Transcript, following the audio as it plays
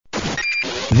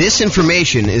This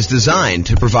information is designed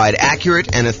to provide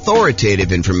accurate and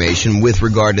authoritative information with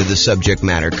regard to the subject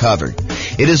matter covered.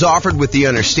 It is offered with the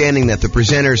understanding that the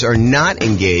presenters are not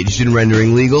engaged in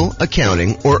rendering legal,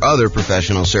 accounting, or other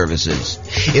professional services.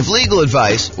 If legal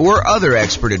advice or other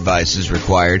expert advice is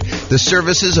required, the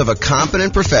services of a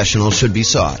competent professional should be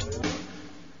sought.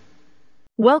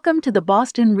 Welcome to the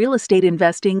Boston Real Estate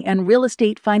Investing and Real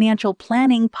Estate Financial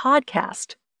Planning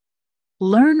podcast.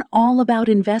 Learn all about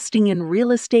investing in real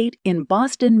estate in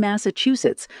Boston,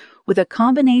 Massachusetts, with a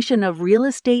combination of real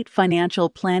estate financial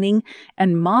planning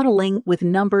and modeling with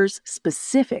numbers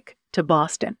specific to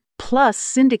Boston, plus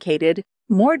syndicated,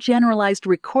 more generalized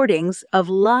recordings of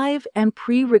live and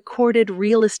pre-recorded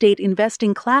real estate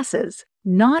investing classes,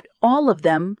 not all of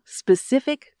them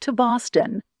specific to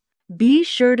Boston. Be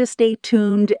sure to stay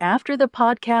tuned after the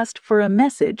podcast for a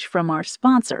message from our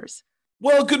sponsors.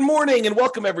 Well, good morning and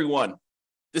welcome, everyone.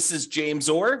 This is James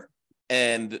Orr,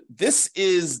 and this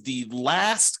is the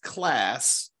last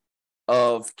class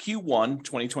of Q1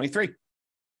 2023.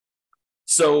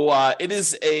 So it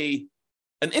is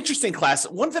an interesting class,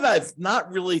 one that I've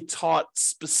not really taught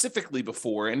specifically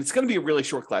before, and it's going to be a really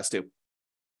short class too.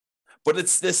 But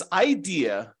it's this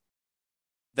idea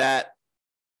that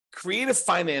creative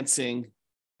financing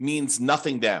means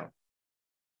nothing down.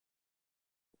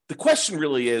 The question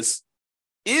really is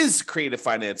creative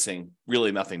financing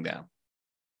really nothing down?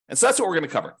 And so that's what we're going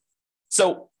to cover.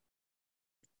 So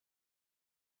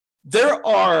there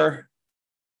are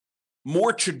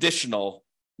more traditional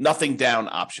nothing down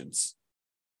options.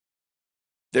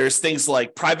 There's things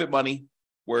like private money,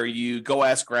 where you go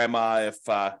ask grandma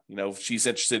if she's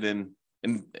interested in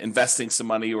investing some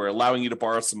money or allowing you to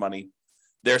borrow some money.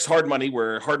 There's hard money,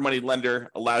 where hard money lender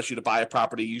allows you to buy a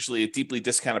property, usually a deeply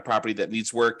discounted property that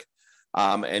needs work.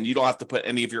 And you don't have to put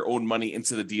any of your own money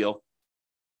into the deal.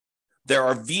 There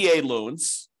are VA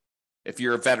loans, if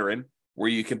you're a veteran, where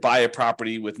you can buy a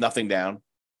property with nothing down.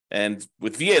 And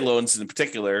with VA loans in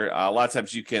particular, a lot of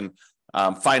times you can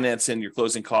finance in your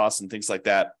closing costs and things like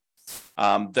that.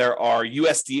 There are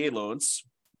USDA loans,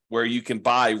 where you can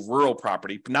buy rural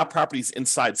property, but not properties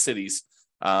inside cities.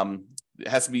 It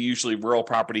has to be usually rural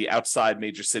property outside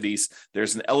major cities.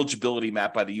 There's an eligibility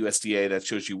map by the USDA that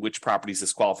shows you which properties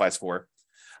this qualifies for.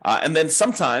 And then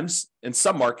sometimes in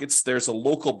some markets, there's a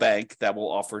local bank that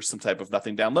will offer some type of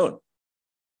nothing down loan.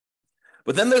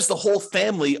 But then there's the whole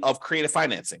family of creative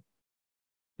financing.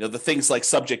 You know, the things like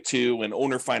subject to and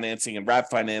owner financing and wrap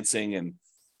financing and,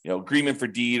 agreement for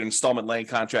deed, installment land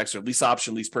contracts, or lease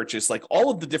option, lease purchase, like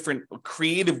all of the different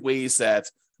creative ways that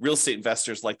real estate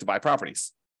investors like to buy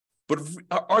properties. But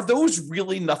are those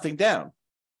really nothing down?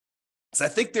 So I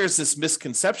think there's this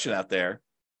misconception out there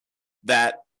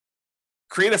that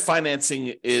creative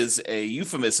financing is a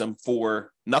euphemism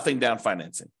for nothing down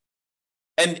financing.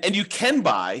 And you can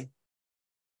buy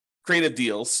creative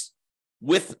deals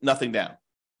with nothing down,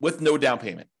 with no down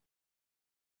payment.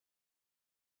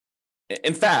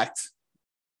 In fact,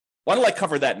 why don't I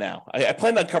cover that now? I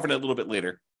plan on covering it a little bit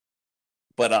later,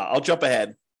 but I'll jump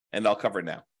ahead and I'll cover it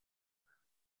now.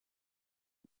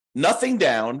 Nothing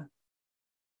down,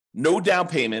 no down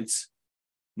payments,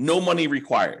 no money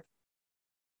required.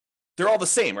 They're all the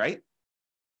same, right?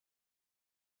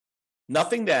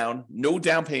 Nothing down, no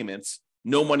down payments,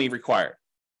 no money required.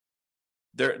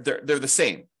 They're the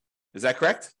same. Is that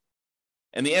correct?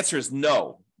 And the answer is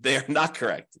no, they are not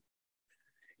correct.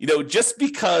 Just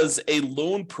because a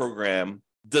loan program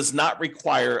does not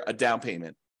require a down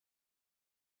payment,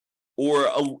 or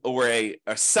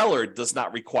a seller does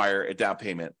not require a down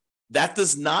payment, that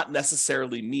does not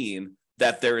necessarily mean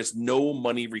that there is no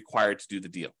money required to do the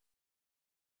deal.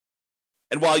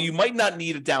 And while you might not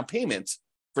need a down payment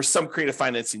for some creative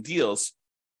financing deals,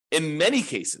 in many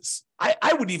cases,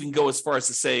 I would even go as far as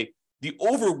to say the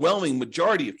overwhelming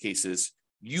majority of cases,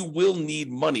 you will need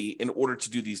money in order to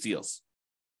do these deals.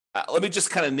 Let me just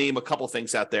kind of name a couple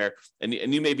things out there, and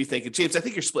you may be thinking, James, I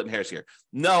think you're splitting hairs here.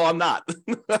 No, I'm not.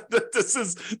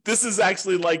 This is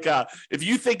actually like if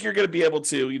you think you're going to be able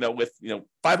to, with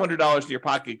 $500 in your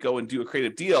pocket, go and do a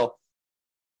creative deal,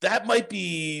 that might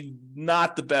be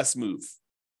not the best move.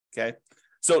 Okay,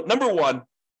 so number one,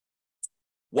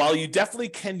 while you definitely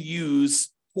can use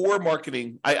poor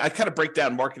marketing, I kind of break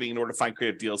down marketing in order to find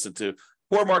creative deals into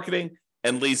poor marketing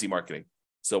and lazy marketing.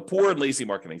 So poor and lazy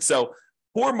marketing. So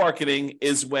poor marketing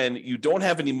is when you don't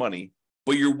have any money,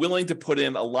 but you're willing to put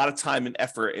in a lot of time and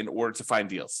effort in order to find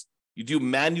deals. You do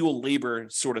manual labor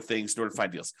sort of things in order to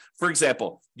find deals. For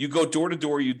example, you go door to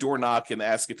door, you door knock and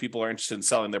ask if people are interested in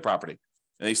selling their property.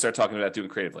 And you start talking about doing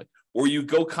creatively. Or you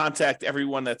go contact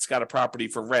everyone that's got a property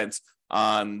for rent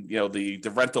on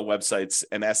the rental websites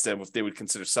and ask them if they would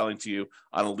consider selling to you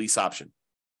on a lease option.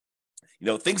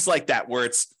 Things like that, where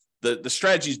it's the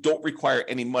strategies don't require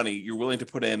any money. You're willing to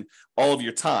put in all of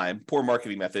your time, poor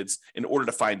marketing methods, in order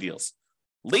to find deals.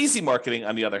 Lazy marketing,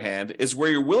 on the other hand, is where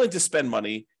you're willing to spend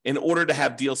money in order to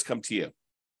have deals come to you.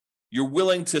 You're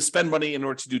willing to spend money in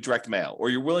order to do direct mail, or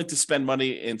you're willing to spend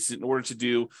money in order to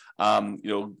do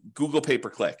Google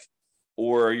pay-per-click,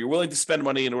 or you're willing to spend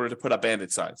money in order to put up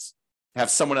bandit signs, have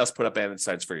someone else put up bandit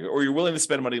signs for you, or you're willing to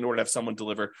spend money in order to have someone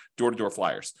deliver door-to-door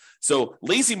flyers. So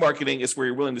lazy marketing is where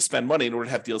you're willing to spend money in order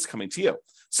to have deals coming to you.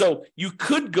 So you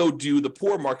could go do the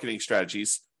poor marketing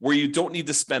strategies where you don't need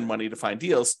to spend money to find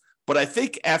deals. But I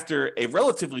think after a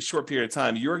relatively short period of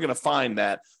time, you're going to find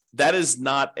that is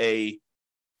not a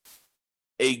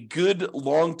good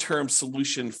long-term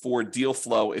solution for deal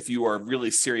flow if you are really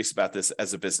serious about this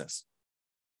as a business.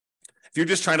 If you're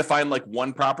just trying to find like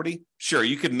one property, sure,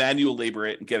 you could manual labor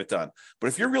it and get it done. But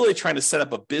if you're really trying to set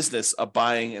up a business of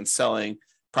buying and selling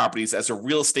properties as a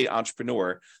real estate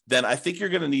entrepreneur, then I think you're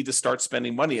going to need to start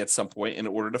spending money at some point in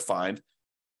order to find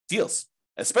deals,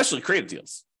 especially creative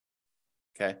deals.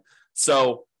 Okay.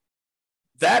 So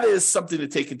that is something to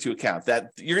take into account,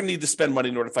 that you're going to need to spend money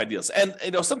in order to find deals. And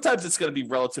sometimes it's going to be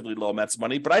relatively low amounts of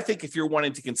money, but I think if you're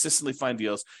wanting to consistently find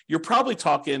deals, you're probably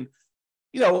talking,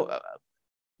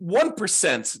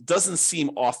 1% doesn't seem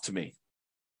off to me.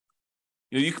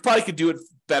 You probably could do it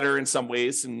better in some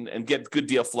ways and get good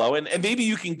deal flow. And maybe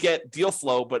you can get deal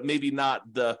flow, but maybe not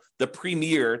the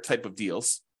premier type of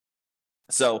deals.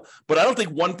 So, but I don't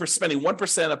think spending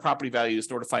 1% of property values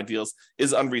in order to find deals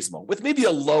is unreasonable, with maybe a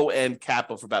low end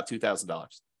cap of about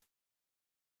 $2,000.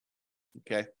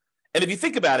 Okay. And if you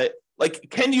think about it, like,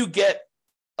 can you get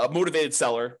a motivated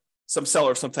seller, some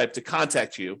seller of some type, to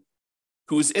contact you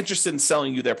who is interested in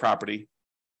selling you their property?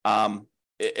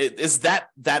 Is that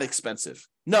expensive?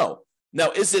 No.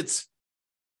 Now, is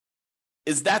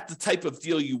that the type of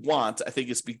deal you want? I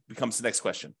think becomes the next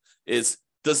question.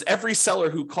 Does every seller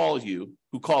who calls you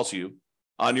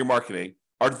on your marketing,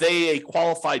 are they a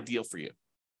qualified deal for you?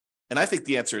 And I think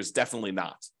the answer is definitely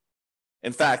not.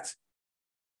 In fact,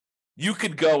 you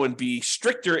could go and be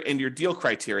stricter in your deal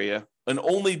criteria and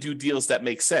only do deals that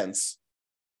make sense.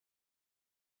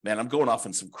 Man, I'm going off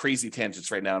on some crazy tangents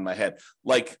right now in my head.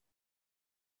 Like,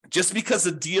 just because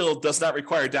a deal does not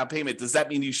require down payment, does that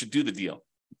mean you should do the deal?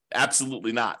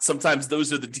 Absolutely not. Sometimes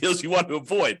those are the deals you want to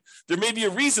avoid. There may be a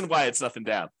reason why it's nothing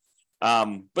down.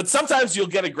 But sometimes you'll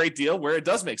get a great deal where it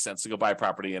does make sense to go buy a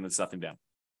property and it's nothing down.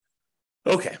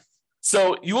 Okay.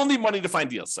 So you will need money to find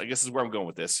deals, I guess is where I'm going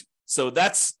with this. So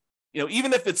that's,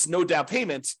 even if it's no down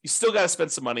payment, you still got to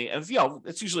spend some money. And,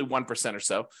 it's usually 1% or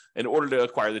so in order to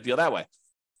acquire the deal that way.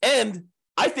 And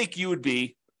I think you would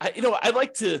be,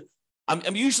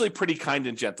 I'm usually pretty kind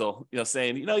and gentle,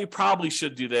 saying, you probably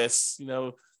should do this,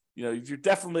 you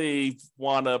definitely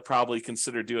want to probably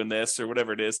consider doing this or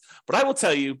whatever it is. But I will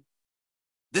tell you,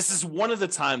 this is one of the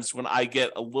times when I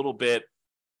get a little bit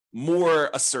more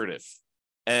assertive.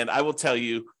 And I will tell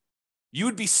you, you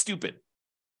would be stupid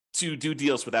to do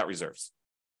deals without reserves.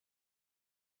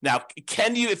 Now,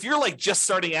 can you, if you're like just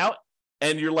starting out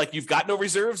and you're like, you've got no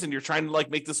reserves and you're trying to like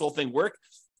make this whole thing work,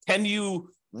 can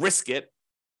you risk it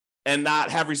and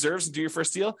not have reserves and do your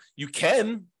first deal? You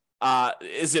can.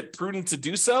 Is it prudent to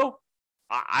do so?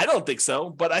 I don't think so,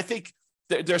 but I think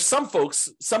there's some folks,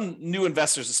 some new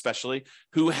investors especially,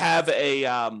 who have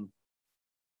their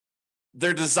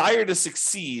desire to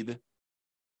succeed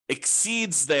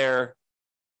exceeds their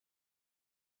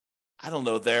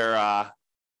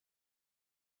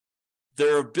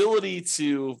ability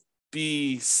to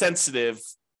be sensitive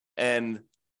and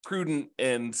prudent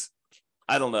and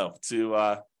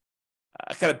to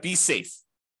kind of be safe.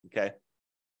 Okay.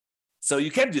 So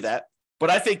you can do that, but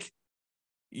I think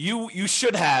you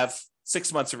should have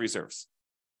 6 months of reserves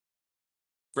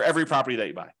for every property that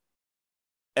you buy.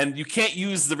 And you can't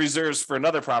use the reserves for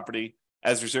another property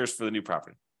as reserves for the new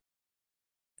property.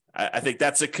 I think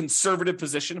that's a conservative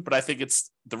position, but I think it's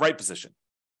the right position.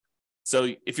 So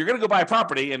if you're going to go buy a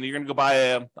property and you're going to go buy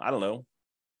a,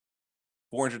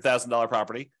 $400,000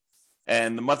 property,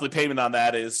 and the monthly payment on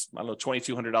that is,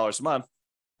 $2,200 a month,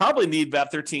 probably need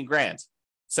about $13,000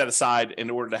 set aside in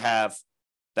order to have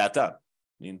that done.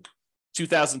 I mean,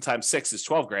 2,000 times 6 is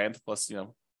 $12,000 plus,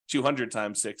 200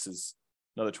 times 6 is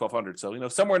another 1,200. So,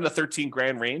 somewhere in the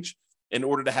 $13,000 range in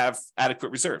order to have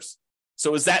adequate reserves.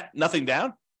 So is that nothing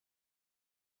down?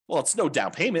 Well, it's no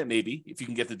down payment, maybe, if you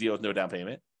can get the deal with no down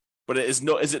payment. But is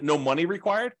it no money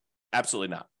required? Absolutely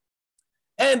not.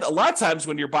 And a lot of times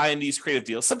when you're buying these creative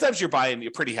deals, sometimes you're buying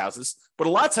pretty houses, but a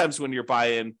lot of times when you're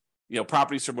buying,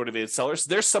 properties for motivated sellers,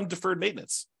 there's some deferred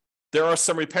maintenance. There are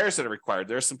some repairs that are required.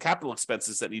 There are some capital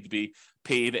expenses that need to be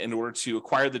paid in order to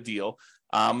acquire the deal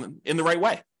in the right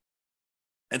way.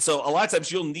 And so a lot of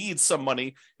times you'll need some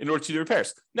money in order to do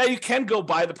repairs. Now you can go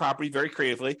buy the property very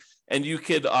creatively, and you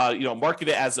could market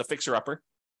it as a fixer-upper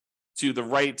to the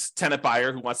right tenant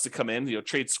buyer who wants to come in,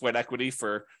 trade sweat equity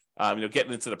for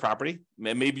getting into the property.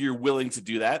 And maybe you're willing to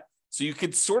do that. So you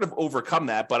could sort of overcome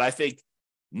that. But I think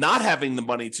not having the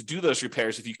money to do those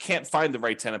repairs, if you can't find the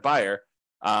right tenant buyer,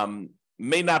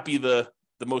 may not be the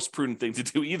most prudent thing to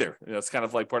do either. It's kind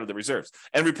of like part of the reserves.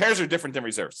 And repairs are different than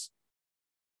reserves.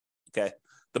 Okay.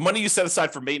 The money you set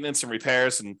aside for maintenance and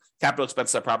repairs and capital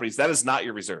expenses on properties, that is not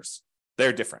your reserves.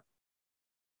 They're different.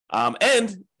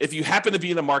 And if you happen to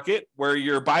be in a market where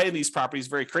you're buying these properties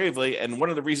very creatively, and one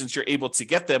of the reasons you're able to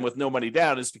get them with no money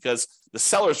down is because the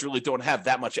sellers really don't have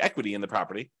that much equity in the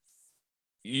property,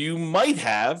 you might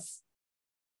have,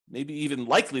 maybe even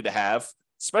likely to have,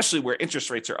 especially where interest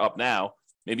rates are up now,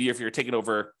 maybe if you're taking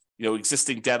over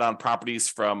existing debt on properties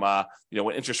from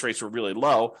when interest rates were really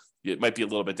low, it might be a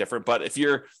little bit different. But if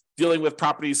you're dealing with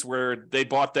properties where they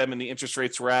bought them and the interest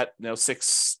rates were at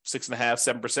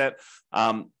 6.5%,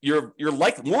 7%, you're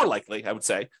more likely, I would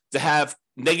say, to have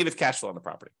negative cash flow on the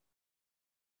property.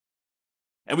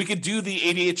 And we could do the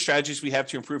 88 strategies we have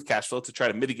to improve cash flow to try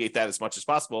to mitigate that as much as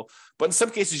possible. But in some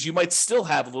cases, you might still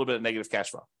have a little bit of negative cash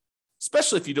flow,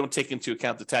 especially if you don't take into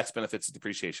account the tax benefits of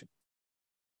depreciation.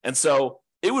 And so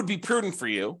it would be prudent for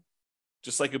you,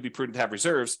 just like it would be prudent to have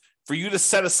reserves, for you to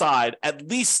set aside at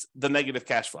least the negative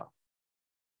cash flow.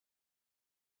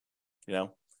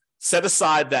 Set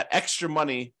aside that extra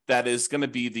money that is going to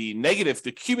be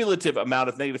the cumulative amount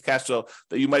of negative cash flow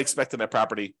that you might expect in that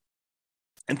property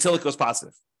until it goes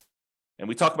positive. And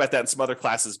we talk about that in some other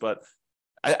classes, but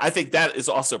I think that is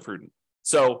also prudent.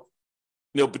 So,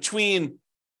 between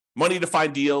money to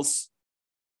find deals,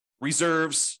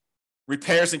 reserves,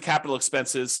 repairs and capital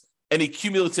expenses, any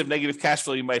cumulative negative cash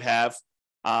flow you might have,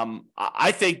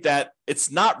 I think that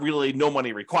it's not really no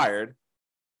money required,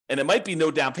 and it might be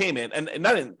no down payment. And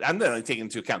I'm not only taking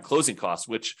into account closing costs,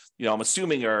 which I'm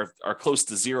assuming are close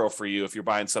to zero for you if you're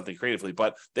buying something creatively,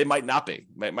 but they might not be.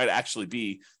 Might actually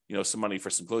be some money for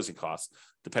some closing costs,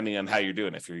 depending on how you're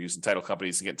doing. If you're using title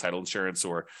companies to get title insurance,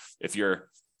 or if you're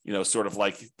sort of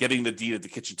like getting the deed at the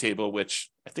kitchen table, which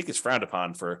I think is frowned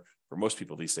upon for most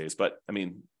people these days. But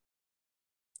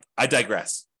I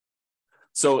digress.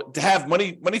 So to have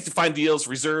money to find deals,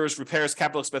 reserves, repairs,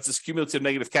 capital expenses, cumulative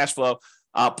negative cash flow,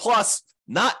 plus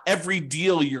not every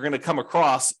deal you're going to come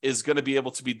across is going to be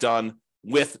able to be done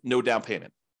with no down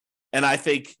payment. And I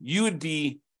think you would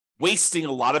be wasting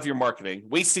a lot of your marketing,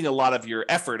 wasting a lot of your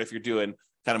effort if you're doing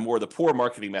kind of more of the poor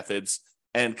marketing methods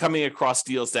and coming across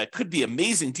deals that could be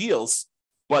amazing deals,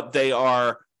 but they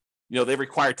are, they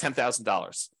require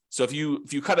 $10,000. So if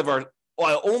you kind of are,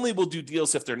 I only will do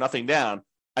deals if they're nothing down,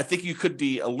 I think you could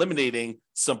be eliminating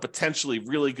some potentially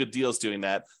really good deals doing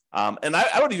that. And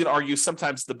I would even argue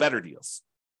sometimes the better deals.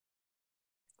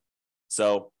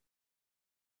 So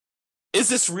is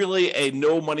this really a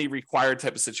no money required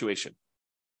type of situation?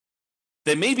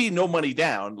 There may be no money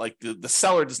down, like the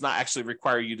seller does not actually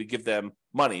require you to give them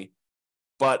money,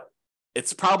 but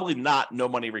it's probably not no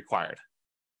money required.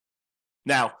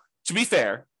 Now, to be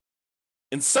fair,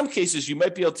 in some cases, you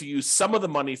might be able to use some of the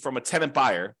money from a tenant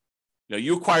buyer.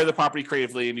 You acquire the property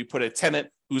creatively and you put a tenant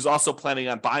who's also planning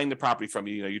on buying the property from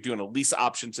you. You're doing a lease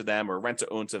option to them or rent to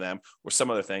own to them or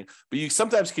some other thing. But you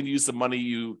sometimes can use the money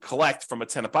you collect from a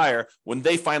tenant buyer when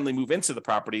they finally move into the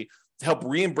property to help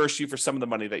reimburse you for some of the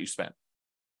money that you spent.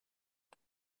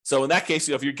 So in that case,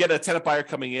 if you get a tenant buyer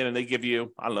coming in and they give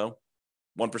you, 1%,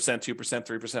 2%,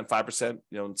 3%, 5%,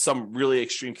 in some really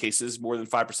extreme cases, more than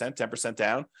 5%, 10%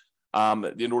 down,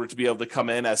 in order to be able to come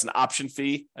in as an option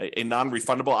fee, a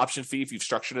non-refundable option fee, if you've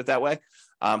structured it that way,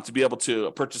 to be able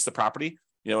to purchase the property.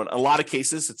 In a lot of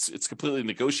cases, it's completely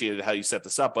negotiated how you set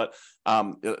this up, but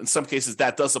in some cases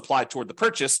that does apply toward the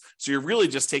purchase. So you're really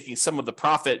just taking some of the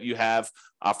profit you have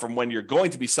from when you're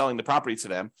going to be selling the property to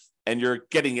them, and you're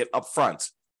getting it up front.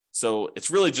 So it's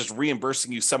really just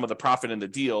reimbursing you some of the profit in the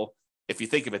deal, if you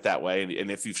think of it that way, and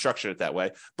if you've structured it that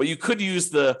way. But you could use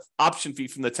the option fee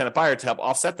from the tenant buyer to help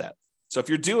offset that. So if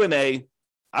you're doing a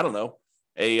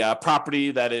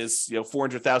property that is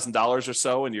 $400,000 or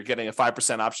so, and you're getting a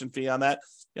 5% option fee on that,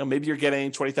 maybe you're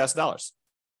getting $20,000,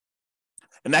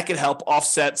 and that could help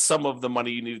offset some of the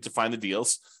money you needed to find the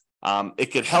deals.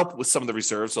 It could help with some of the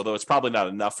reserves, although it's probably not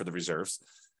enough for the reserves,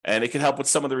 and it can help with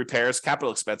some of the repairs,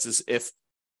 capital expenses, if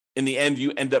in the end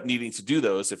you end up needing to do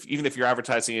those. Even if you're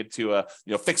advertising it to a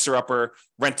fixer upper,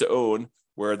 rent to own,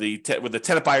 where the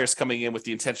tenant buyer is coming in with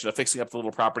the intention of fixing up the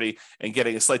little property and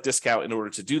getting a slight discount in order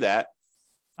to do that.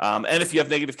 And if you have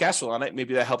negative cash flow on it,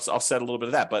 maybe that helps offset a little bit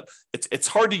of that. But it's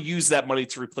hard to use that money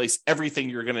to replace everything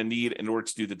you're going to need in order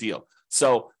to do the deal.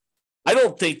 So I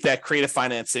don't think that creative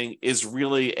financing is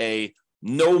really a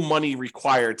no money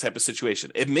required type of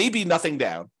situation. It may be nothing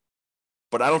down,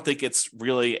 but I don't think it's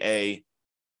really a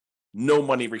no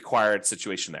money required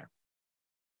situation there.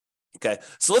 Okay,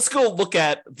 so let's go look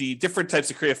at the different types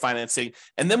of creative financing,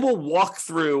 and then we'll walk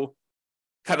through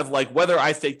kind of like whether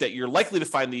I think that you're likely to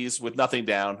find these with nothing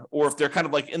down, or if they're kind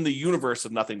of like in the universe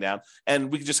of nothing down,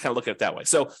 and we can just kind of look at it that way.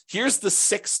 So here's the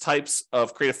 6 types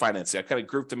of creative financing. I kind of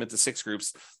grouped them into 6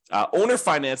 groups. Owner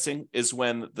financing is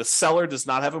when the seller does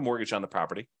not have a mortgage on the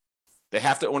property. They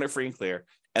have to own it free and clear,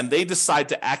 and they decide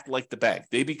to act like the bank.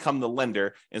 They become the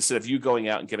lender instead of you going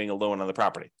out and getting a loan on the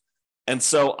property. And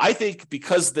so I think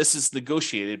because this is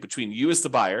negotiated between you as the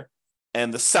buyer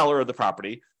and the seller of the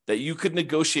property, that you could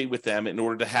negotiate with them in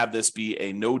order to have this be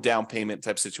a no down payment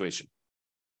type situation.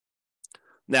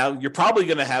 Now, you're probably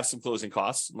going to have some closing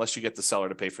costs unless you get the seller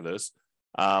to pay for those.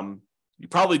 You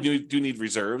probably do need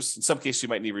reserves. In some cases, you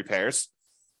might need repairs,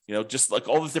 just like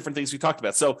all the different things we talked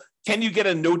about. So can you get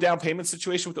a no down payment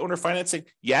situation with owner financing?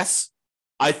 Yes.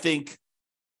 I think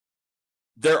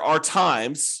there are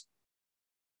times,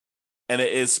 and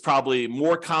it is probably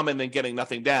more common than getting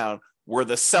nothing down, where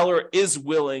the seller is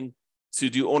willing to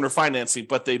do owner financing,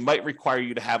 but they might require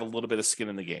you to have a little bit of skin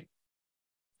in the game,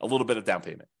 a little bit of down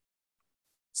payment.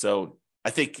 So I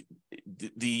think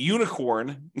the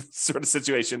unicorn sort of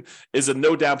situation is a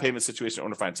no down payment situation,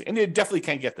 owner financing, and you definitely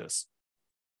can get those.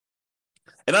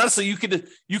 And honestly,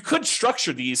 you could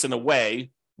structure these in a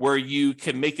way where you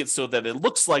can make it so that it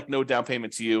looks like no down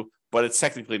payment to you, but it's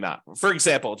technically not. For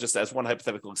example, just as one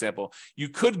hypothetical example, you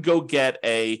could go get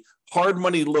a hard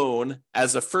money loan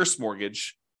as a first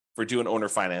mortgage for doing owner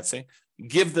financing,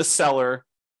 give the seller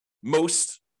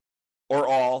most or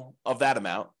all of that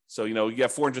amount. So, you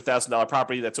have $400,000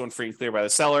 property that's owned free and clear by the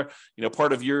seller.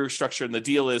 Part of your structure in the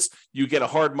deal is you get a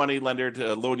hard money lender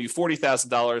to loan you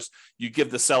 $40,000. You give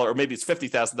the seller, or maybe it's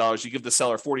 $50,000. You give the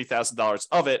seller $40,000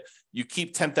 of it. You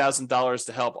keep $10,000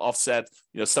 to help offset,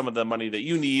 some of the money that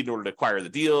you need in order to acquire the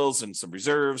deals and some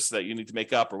reserves that you need to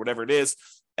make up or whatever it is.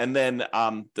 And then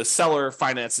the seller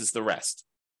finances the rest.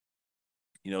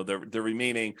 The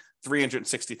remaining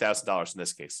 $360,000 in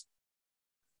this case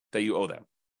that you owe them.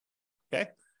 Okay.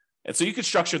 And so you could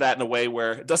structure that in a way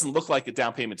where it doesn't look like a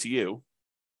down payment to you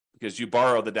because you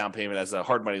borrow the down payment as a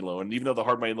hard money loan. And even though the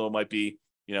hard money loan might be,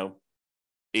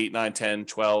 8, 9, 10,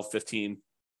 12, 15,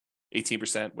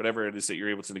 18%, whatever it is that you're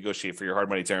able to negotiate for your hard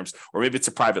money terms, or maybe it's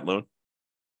a private loan.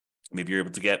 Maybe you're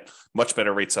able to get much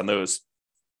better rates on those.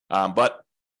 But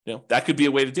that could be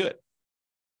a way to do it.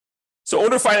 So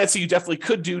owner financing, you definitely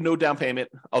could do no down payment,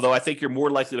 although I think you're more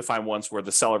likely to find ones where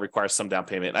the seller requires some down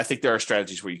payment. And I think there are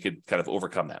strategies where you could kind of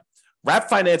overcome that. Wrap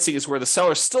financing is where the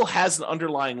seller still has an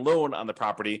underlying loan on the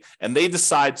property, and they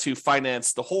decide to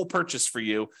finance the whole purchase for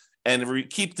you and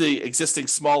keep the existing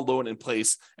small loan in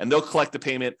place, and they'll collect the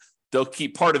payment. They'll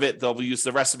keep part of it. They'll use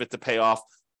the rest of it to pay off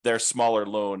their smaller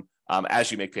loan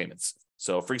as you make payments.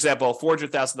 So, for example,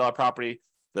 $400,000 property,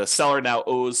 the seller now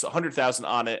owes $100,000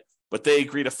 on it, but they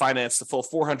agree to finance the full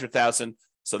 $400,000.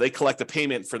 So they collect a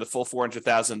payment for the full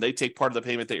 $400,000. They take part of the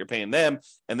payment that you're paying them,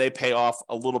 and they pay off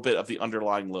a little bit of the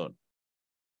underlying loan.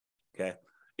 Okay.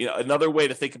 Another way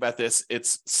to think about this,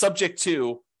 it's subject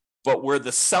to, but where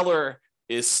the seller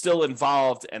is still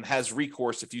involved and has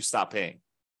recourse if you stop paying.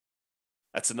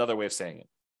 That's another way of saying it.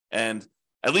 And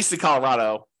at least in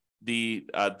Colorado, the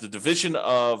division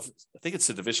of, I think it's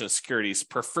the Division of Securities,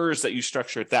 prefers that you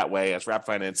structure it that way as wrap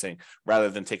financing rather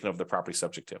than taking over the property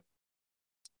subject to.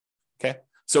 Okay.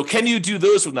 So can you do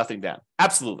those with nothing down?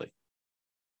 Absolutely.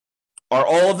 Are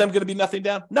all of them going to be nothing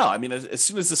down? No. I mean, as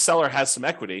soon as the seller has some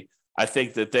equity, I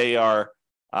think that they are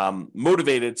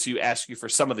motivated to ask you for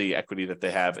some of the equity that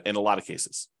they have in a lot of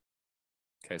cases.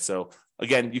 Okay. So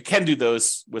again, you can do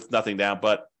those with nothing down,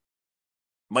 but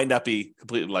might not be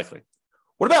completely likely.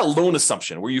 What about loan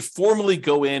assumption, where you formally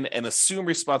go in and assume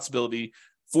responsibility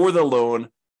for the loan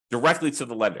directly to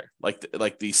the lender?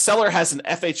 Like the seller has an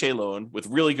FHA loan with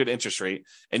really good interest rate,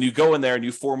 and you go in there and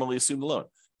you formally assume the loan.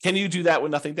 Can you do that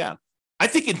with nothing down? I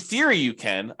think in theory you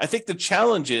can. I think the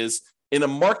challenge is in a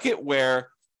market where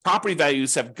property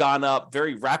values have gone up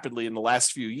very rapidly in the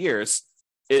last few years,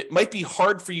 it might be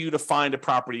hard for you to find a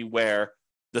property where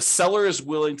the seller is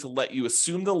willing to let you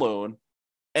assume the loan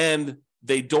and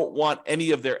they don't want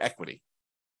any of their equity.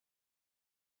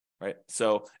 right?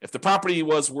 So if the property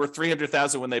was worth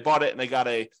 $300,000 when they bought it and they got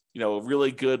a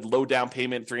really good low down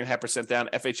payment, 3.5% down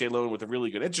FHA loan with a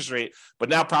really good interest rate, but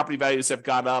now property values have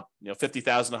gone up, $50,000,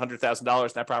 $100,000,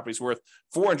 and that property's worth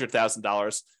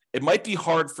 $400,000. It might be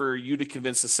hard for you to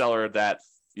convince the seller that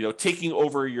taking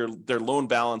over their loan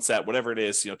balance at whatever it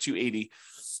is, 280,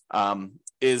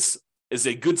 is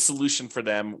a good solution for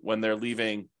them when they're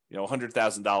leaving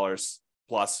 $100,000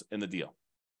 plus in the deal.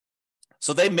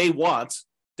 So they may want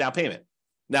down payment.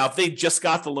 Now, if they just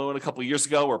got the loan a couple of years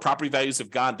ago, where property values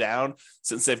have gone down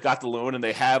since they've got the loan and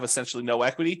they have essentially no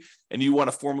equity, and you want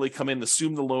to formally come in,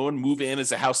 assume the loan, move in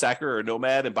as a house hacker or a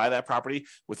nomad and buy that property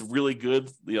with really good,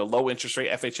 low interest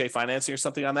rate FHA financing or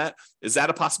something on that, is that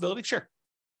a possibility? Sure.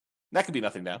 That could be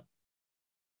nothing down.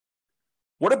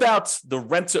 What about the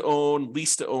rent to own,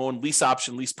 lease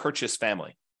option, lease purchase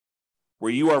family,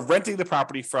 where you are renting the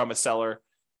property from a seller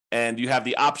and you have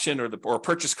the option or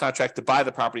purchase contract to buy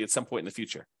the property at some point in the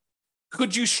future?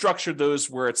 Could you structure those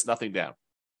where it's nothing down?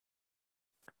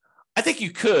 I think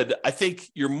you could. I think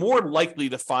you're more likely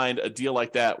to find a deal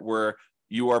like that where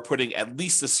you are putting at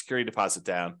least a security deposit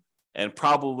down and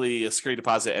probably a security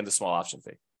deposit and a small option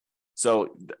fee.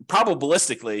 So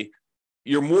probabilistically,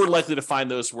 you're more likely to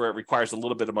find those where it requires a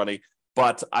little bit of money.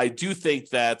 But I do think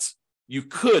that you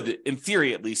could, in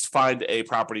theory at least, find a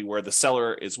property where the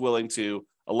seller is willing to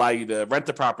allow you to rent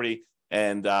the property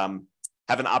and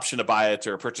have an option to buy it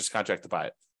or a purchase contract to buy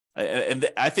it. And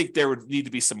I think there would need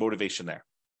to be some motivation there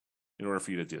in order for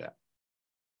you to do that.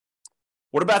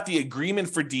 What about the agreement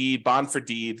for deed, bond for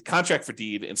deed, contract for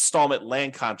deed, installment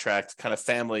land contract kind of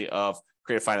family of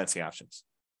creative financing options?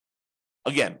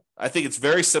 Again, I think it's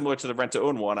very similar to the rent to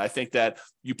own one. I think that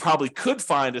you probably could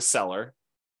find a seller,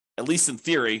 at least in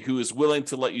theory, who is willing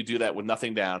to let you do that with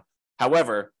nothing down.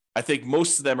 However, I think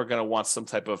most of them are going to want some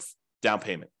type of down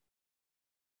payment.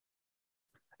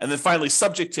 And then finally,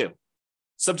 subject to.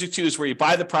 Subject to is where you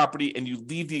buy the property and you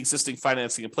leave the existing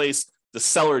financing in place. The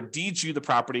seller deeds you the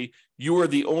property. You are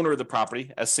the owner of the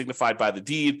property, as signified by the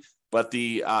deed, but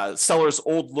the seller's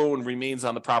old loan remains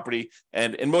on the property.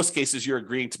 And in most cases, you're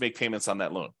agreeing to make payments on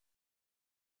that loan.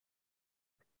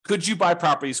 Could you buy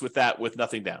properties with that, with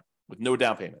nothing down, with no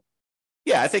down payment?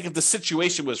 Yeah, I think if the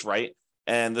situation was right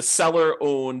and the seller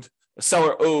owed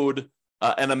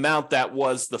an amount that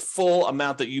was the full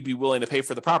amount that you'd be willing to pay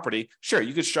for the property, sure,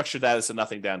 you could structure that as a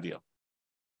nothing down deal.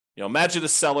 Imagine a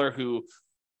seller who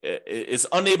is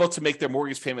unable to make their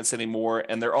mortgage payments anymore,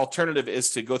 and their alternative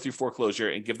is to go through foreclosure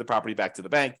and give the property back to the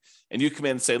bank. And you come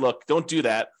in and say, look, don't do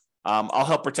that. I'll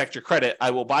help protect your credit.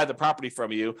 I will buy the property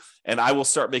from you, and I will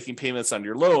start making payments on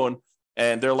your loan.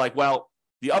 And they're like, well,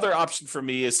 the other option for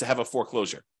me is to have a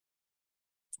foreclosure.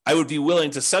 I would be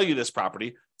willing to sell you this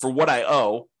property for what I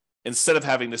owe instead of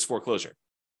having this foreclosure.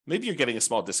 Maybe you're getting a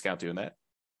small discount doing that.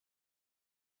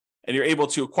 And you're able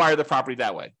to acquire the property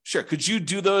that way. Sure. Could you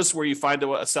do those where you find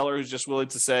a seller who's just willing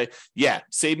to say, yeah,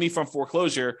 save me from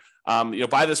foreclosure,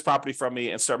 buy this property from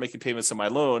me and start making payments on my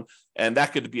loan, and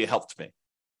that could be a help to me?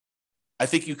 I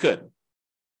think you could.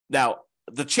 Now,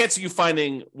 the chance of you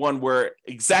finding one where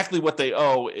exactly what they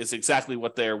owe is exactly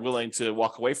what they're willing to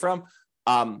walk away from,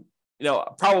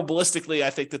 probabilistically, I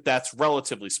think that that's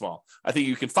relatively small. I think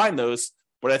you can find those,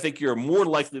 but I think you're more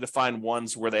likely to find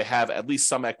ones where they have at least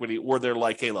some equity, or they're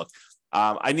like, hey, look,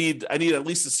 I need at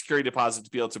least a security deposit to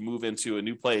be able to move into a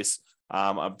new place.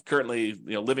 I'm currently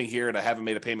living here and I haven't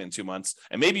made a payment in 2 months.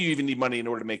 And maybe you even need money in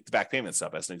order to make the back payments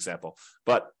up, as an example.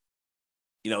 But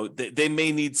they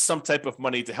may need some type of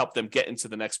money to help them get into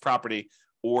the next property,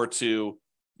 or to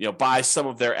buy some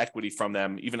of their equity from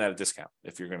them, even at a discount,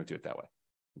 if you're going to do it that way.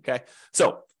 Okay,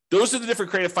 so those are the different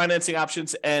creative financing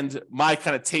options, and my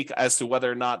kind of take as to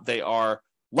whether or not they are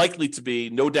likely to be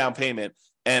no down payment.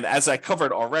 And as I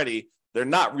covered already, they're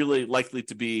not really likely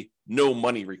to be no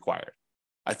money required.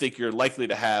 I think you're likely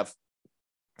to have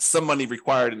some money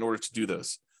required in order to do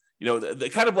those. The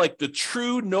kind of like the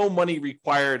true no money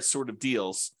required sort of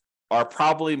deals are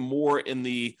probably more in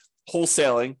the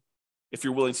wholesaling, if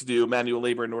you're willing to do manual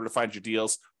labor in order to find your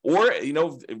deals, or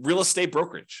real estate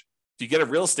brokerage. If you get a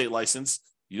real estate license,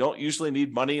 you don't usually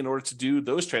need money in order to do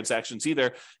those transactions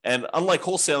either. And unlike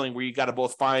wholesaling, where you got to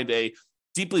both find a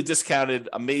deeply discounted,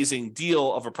 amazing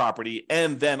deal of a property,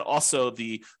 and then also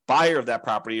the buyer of that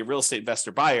property, a real estate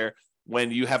investor buyer,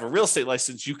 when you have a real estate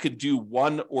license, you could do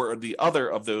one or the other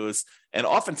of those and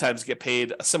oftentimes get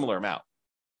paid a similar amount.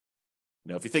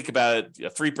 If you think about it,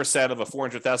 3% of a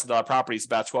 $400,000 property is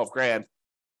about $12,000.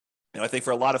 I think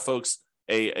for a lot of folks,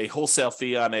 a wholesale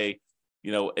fee on an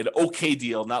okay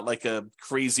deal, not like a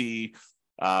crazy,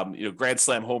 grand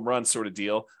slam home run sort of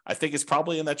deal, I think is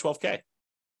probably in that $12,000.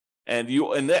 And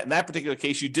you, in that particular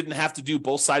case, you didn't have to do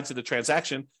both sides of the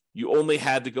transaction. You only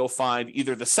had to go find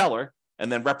either the seller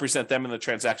and then represent them in the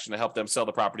transaction to help them sell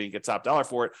the property and get top dollar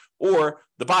for it, or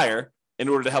the buyer in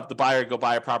order to help the buyer go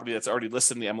buy a property that's already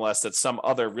listed in the MLS that some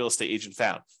other real estate agent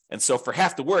found. And so for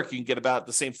half the work, you can get about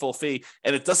the same full fee,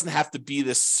 and it doesn't have to be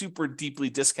this super deeply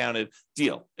discounted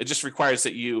deal. It just requires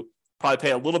that you probably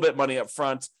pay a little bit of money up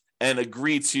front and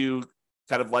agree to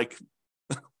kind of like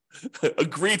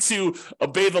agree to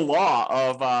obey the law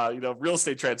of real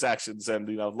estate transactions and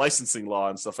licensing law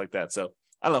and stuff like that. So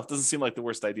I don't know, it doesn't seem like the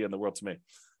worst idea in the world to me,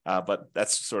 but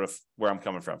that's sort of where I'm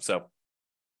coming from. So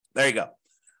there you go.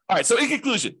 All right, so in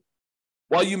conclusion,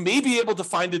 while you may be able to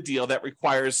find a deal that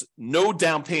requires no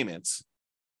down payments,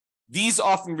 these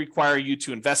often require you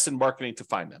to invest in marketing to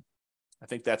find them. I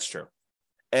think that's true.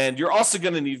 And you're also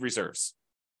going to need reserves.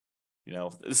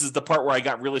 This is the part where I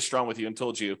got really strong with you and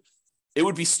told you it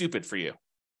would be stupid for you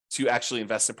to actually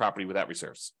invest in property without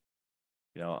reserves.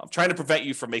 I'm trying to prevent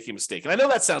you from making a mistake. And I know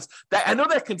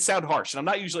that can sound harsh, and I'm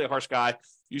not usually a harsh guy,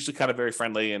 usually kind of very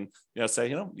friendly and,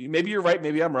 say, maybe you're right,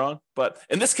 maybe I'm wrong. But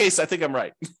in this case, I think I'm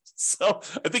right. So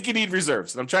I think you need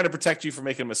reserves, and I'm trying to protect you from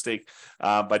making a mistake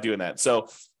by doing that. So,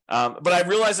 but I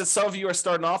realize that some of you are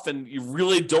starting off and you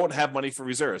really don't have money for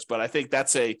reserves, but I think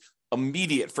that's a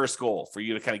immediate first goal for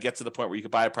you to kind of get to the point where you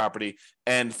can buy a property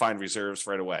and find reserves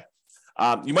right away.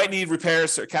 You might need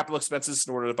repairs or capital expenses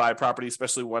in order to buy a property,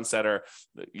 especially ones that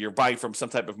you're buying from some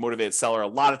type of motivated seller. A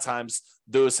lot of times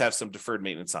those have some deferred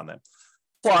maintenance on them.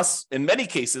 Plus, in many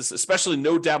cases, especially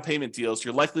no down payment deals,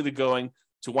 you're likely to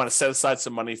want to set aside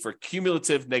some money for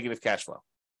cumulative negative cash flow.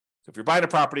 So if you're buying a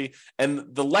property and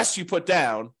the less you put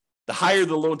down, the higher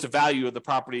the loan to value of the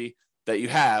property that you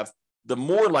have, the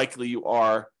more likely you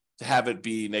are to have it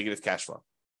be negative cash flow.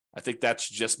 I think that's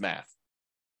just math.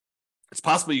 It's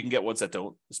possible you can get ones that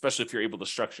don't, especially if you're able to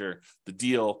structure the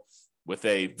deal with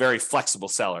a very flexible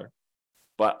seller.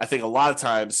 But I think a lot of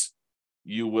times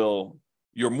you're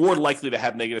more likely to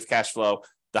have negative cash flow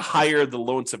the higher the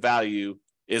loan to value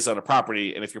is on a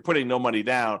property. And if you're putting no money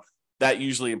down, that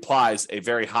usually implies a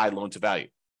very high loan to value.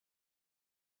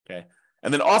 Okay.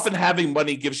 And then often having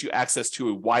money gives you access to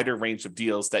a wider range of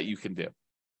deals that you can do.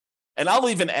 And I'll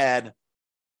even add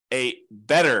a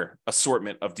better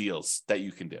assortment of deals that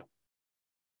you can do.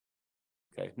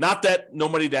 Okay. Not that no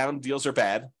money down deals are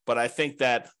bad, but I think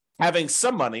that having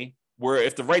some money where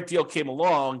if the right deal came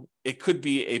along, it could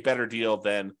be a better deal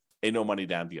than a no money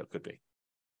down deal could be.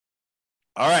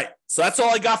 All right. So that's all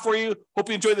I got for you. Hope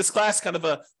you enjoyed this class, kind of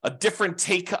a different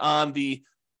take on the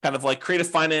kind of like creative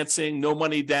financing, no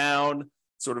money down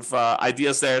sort of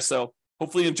ideas there. So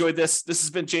hopefully you enjoyed this. This has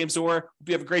been James Orr. Hope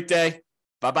you have a great day.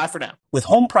 Bye-bye for now. With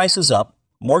home prices up,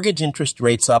 mortgage interest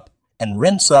rates up, and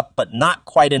rents up but not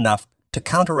quite enough to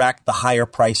counteract the higher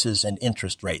prices and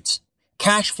interest rates,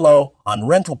 cash flow on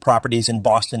rental properties in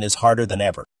Boston is harder than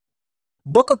ever.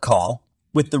 Book a call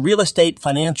with the Real Estate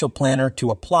Financial Planner to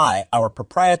apply our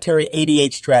proprietary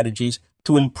 88 strategies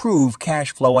to improve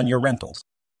cash flow on your rentals.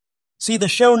 See the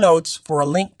show notes for a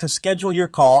link to schedule your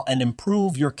call and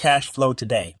improve your cash flow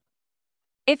today.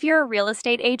 If you're a real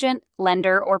estate agent,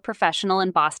 lender, or professional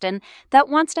in Boston that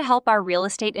wants to help our real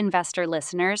estate investor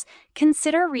listeners,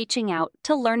 consider reaching out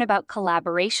to learn about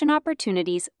collaboration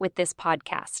opportunities with this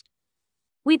podcast.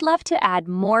 We'd love to add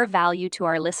more value to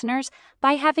our listeners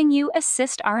by having you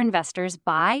assist our investors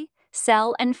buy,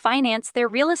 sell, and finance their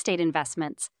real estate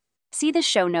investments. See the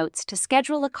show notes to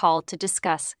schedule a call to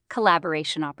discuss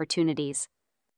collaboration opportunities.